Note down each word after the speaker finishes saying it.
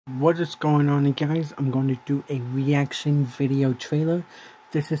What is going on, guys? I'm going to do a reaction video trailer.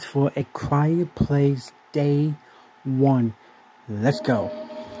 This is for A Quiet Place Day 1. Let's go.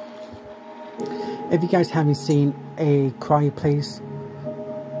 If you guys haven't seen A Quiet Place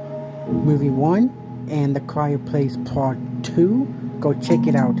Movie 1 and The Quiet Place Part 2, go check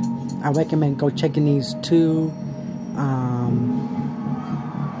it out. I recommend go checking these two.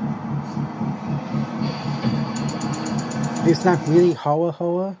 It's not really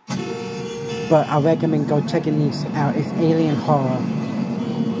horror, but I recommend go checking these out. It's alien horror.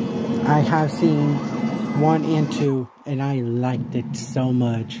 I have seen 1 and 2, and I liked it so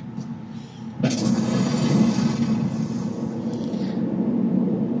much.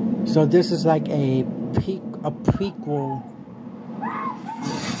 So this is like a prequel.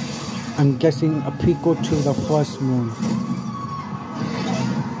 I'm guessing a prequel to the first one,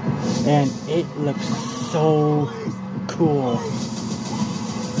 and it looks so cool.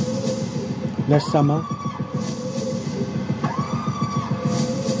 This summer.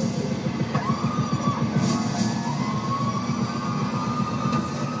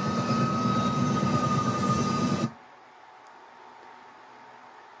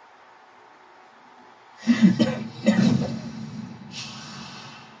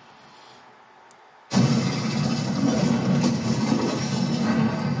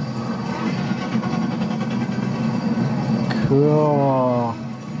 Cool.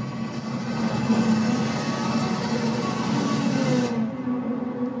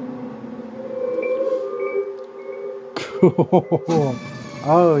 Cool.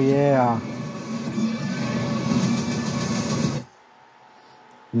 Oh yeah.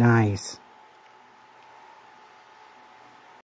 Nice.